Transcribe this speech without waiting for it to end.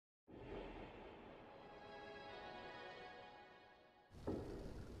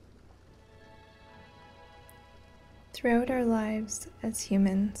Throughout our lives as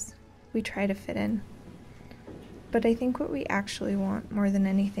humans, we try to fit in. But I think what we actually want more than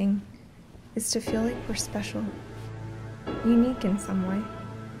anything is to feel like we're special, unique in some way.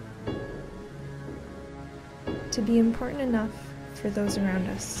 To be important enough for those around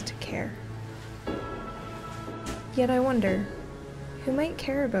us to care. Yet I wonder, who might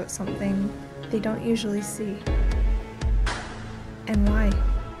care about something they don't usually see? And why?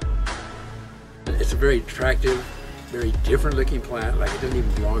 It's a very attractive, very different looking plant, like it doesn't even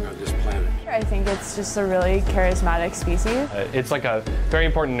belong on this planet. I think it's just a really charismatic species. It's like a very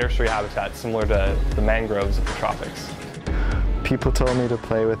important nursery habitat, similar to the mangroves of the tropics. People told me to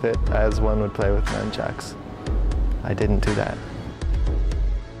play with it as one would play with nunchucks. I didn't do that.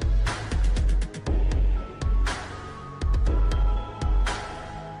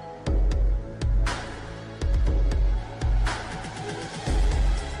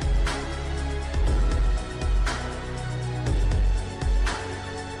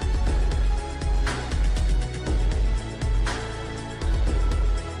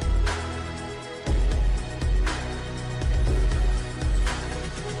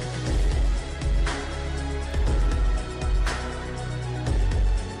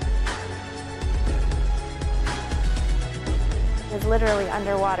 Literally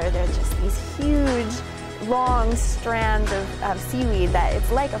underwater, there's just these huge, long strands of seaweed that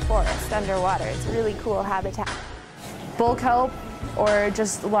it's like a forest underwater. It's a really cool habitat. Bull kelp, or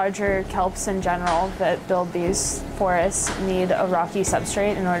just larger kelps in general that build these forests, need a rocky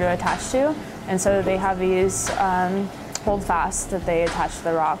substrate in order to attach to. And so they have these holdfasts that they attach to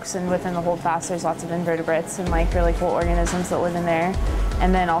the rocks, and within the holdfast there's lots of invertebrates and like really cool organisms that live in there.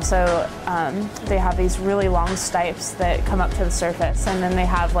 And then also they have these really long stipes that come up to the surface, and then they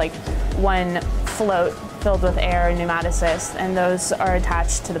have like one float filled with air and pneumatocysts, and those are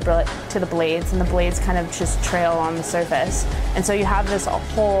attached to the blades, and the blades kind of just trail on the surface. And so you have this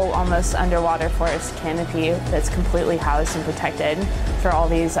whole almost underwater forest canopy that's completely housed and protected for all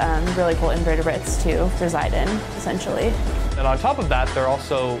these really cool invertebrates to reside in, essentially. And on top of that, they're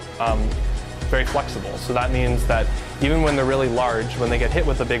also very flexible. So that means that even when they're really large, when they get hit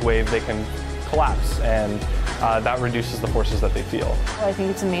with a big wave, they can collapse, and that reduces the forces that they feel. I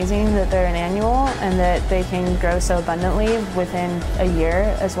think it's amazing that they're an annual and that they can grow so abundantly within a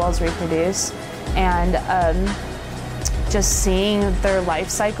year as well as reproduce. And just seeing their life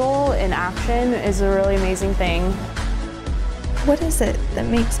cycle in action is a really amazing thing. What is it that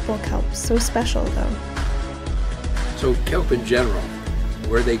makes bull kelp so special, though? So kelp in general,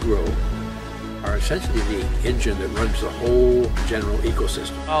 where they grow, are essentially the engine that runs the whole general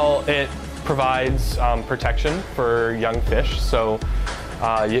ecosystem. Well, it provides protection for young fish. So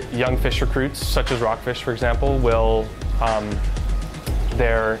young fish recruits, such as rockfish, for example, will,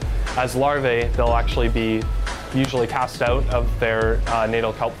 as larvae, they'll actually be usually cast out of their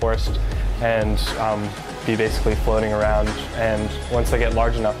natal kelp forest and be basically floating around. And once they get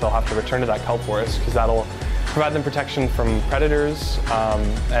large enough, they'll have to return to that kelp forest, because that'll provide them protection from predators,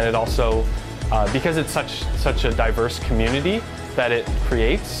 and it also, because it's such a diverse community that it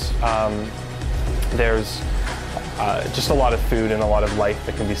creates, there's just a lot of food and a lot of life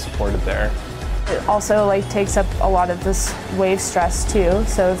that can be supported there. It also takes up a lot of this wave stress too.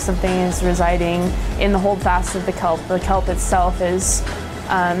 So if something is residing in the holdfast of the kelp itself is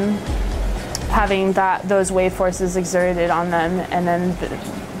having those wave forces exerted on them, and then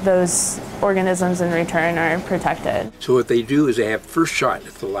those organisms in return are protected. So what they do is they have first shot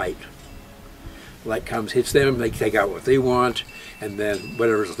at the light. Light comes, hits them, they take out what they want, and then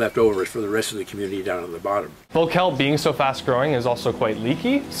whatever's left over is for the rest of the community down on the bottom. Bull kelp, being so fast growing, is also quite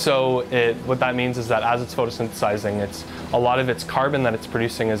leaky. So what that means is that as it's photosynthesizing, a lot of its carbon that it's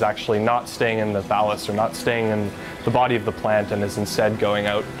producing is actually not staying in the thallus or not staying in the body of the plant, and is instead going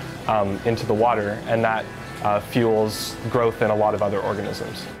out into the water, and that fuels growth in a lot of other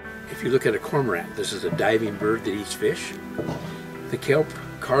organisms. If you look at a cormorant, this is a diving bird that eats fish. The kelp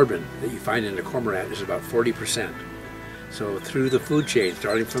carbon that you find in a cormorant is about 40%. So through the food chain,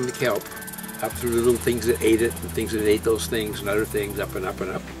 starting from the kelp, up through the little things that ate it, and things that ate those things, and other things, up and up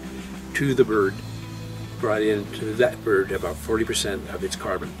and up, to the bird, brought into that bird about 40% of its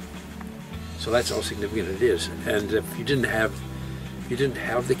carbon. So that's how significant it is. And if you didn't have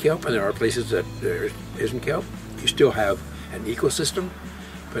the kelp, and there are places that there isn't kelp, you still have an ecosystem,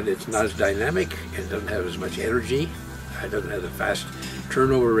 but it's not as dynamic, it doesn't have as much energy, it doesn't have the fast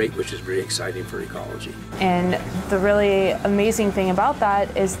turnover rate, which is very exciting for ecology. And the really amazing thing about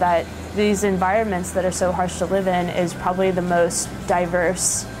that is that these environments that are so harsh to live in is probably the most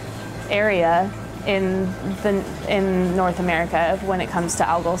diverse area in North America when it comes to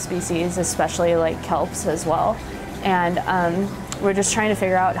algal species, especially like kelps as well. And we're just trying to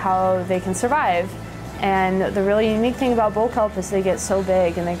figure out how they can survive. And the really unique thing about bull kelp is they get so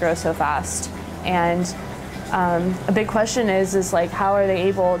big and they grow so fast. And a big question is like, how are they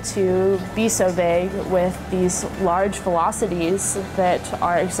able to be so big with these large velocities that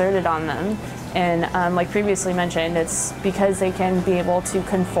are exerted on them? And like previously mentioned, it's because they can be able to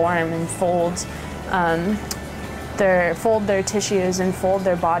conform and fold their tissues and fold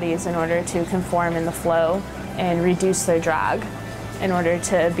their bodies in order to conform in the flow and reduce their drag in order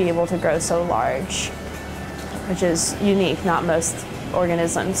to be able to grow so large, which is unique. Not most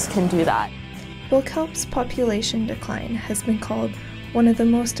organisms can do that. Bull kelp's population decline has been called one of the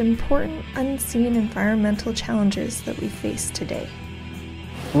most important unseen environmental challenges that we face today.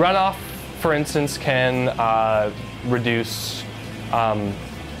 Runoff, for instance, can reduce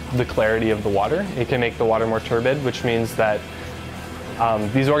the clarity of the water. It can make the water more turbid, which means that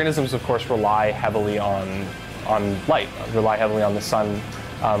these organisms, of course, rely heavily on light, rely heavily on the sun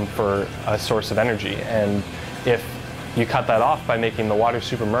for a source of energy. And if you cut that off by making the water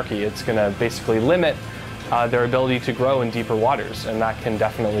super murky, it's going to basically limit their ability to grow in deeper waters, and that can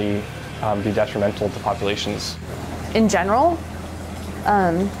definitely be detrimental to populations. In general,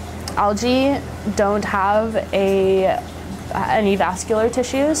 algae don't have any vascular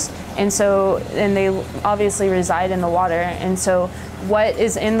tissues, and they obviously reside in the water, and so what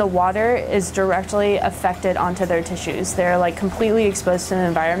is in the water is directly affected onto their tissues. They're like completely exposed to the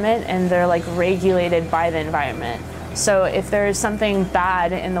environment, and they're like regulated by the environment. So if there's something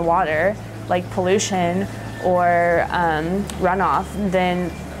bad in the water, like pollution or runoff,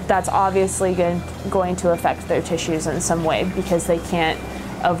 then that's obviously going to affect their tissues in some way, because they can't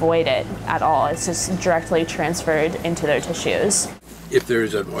avoid it at all. It's just directly transferred into their tissues. If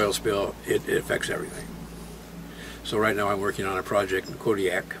there's an oil spill, it affects everything. So right now I'm working on a project in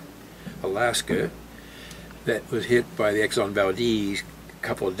Kodiak, Alaska, that was hit by the Exxon Valdez a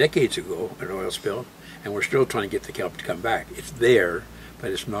couple of decades ago, an oil spill, and we're still trying to get the kelp to come back. It's there,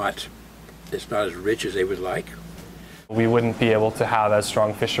 but it's not as rich as they would like. We wouldn't be able to have as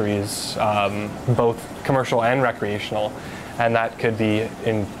strong fisheries, both commercial and recreational, and that could be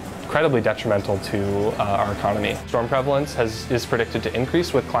incredibly detrimental to our economy. Storm prevalence is predicted to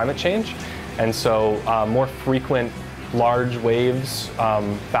increase with climate change, and so more frequent large waves,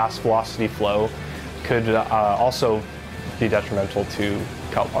 fast velocity flow could also be detrimental to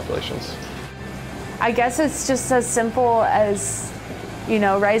kelp populations. I guess it's just as simple as,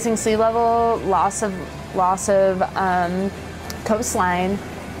 rising sea level, loss of coastline,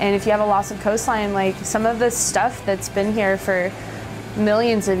 and if you have a loss of coastline, like some of this stuff that's been here for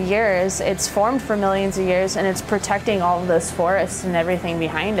millions of years, it's formed for millions of years, and it's protecting all of those forests and everything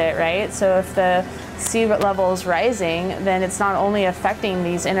behind it, right? So if the sea level is rising, then it's not only affecting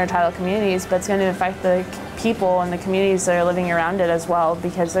these intertidal communities, but it's going to affect the people and the communities that are living around it as well,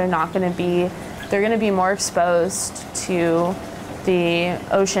 because they're going to be more exposed to the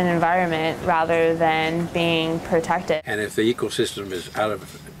ocean environment rather than being protected. And if the ecosystem is out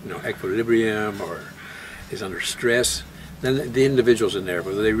of equilibrium or is under stress, then the individuals in there,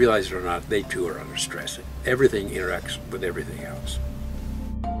 whether they realize it or not, they too are under stress. Everything interacts with everything else.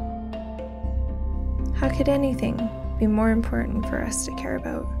 How could anything be more important for us to care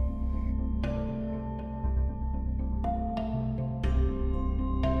about?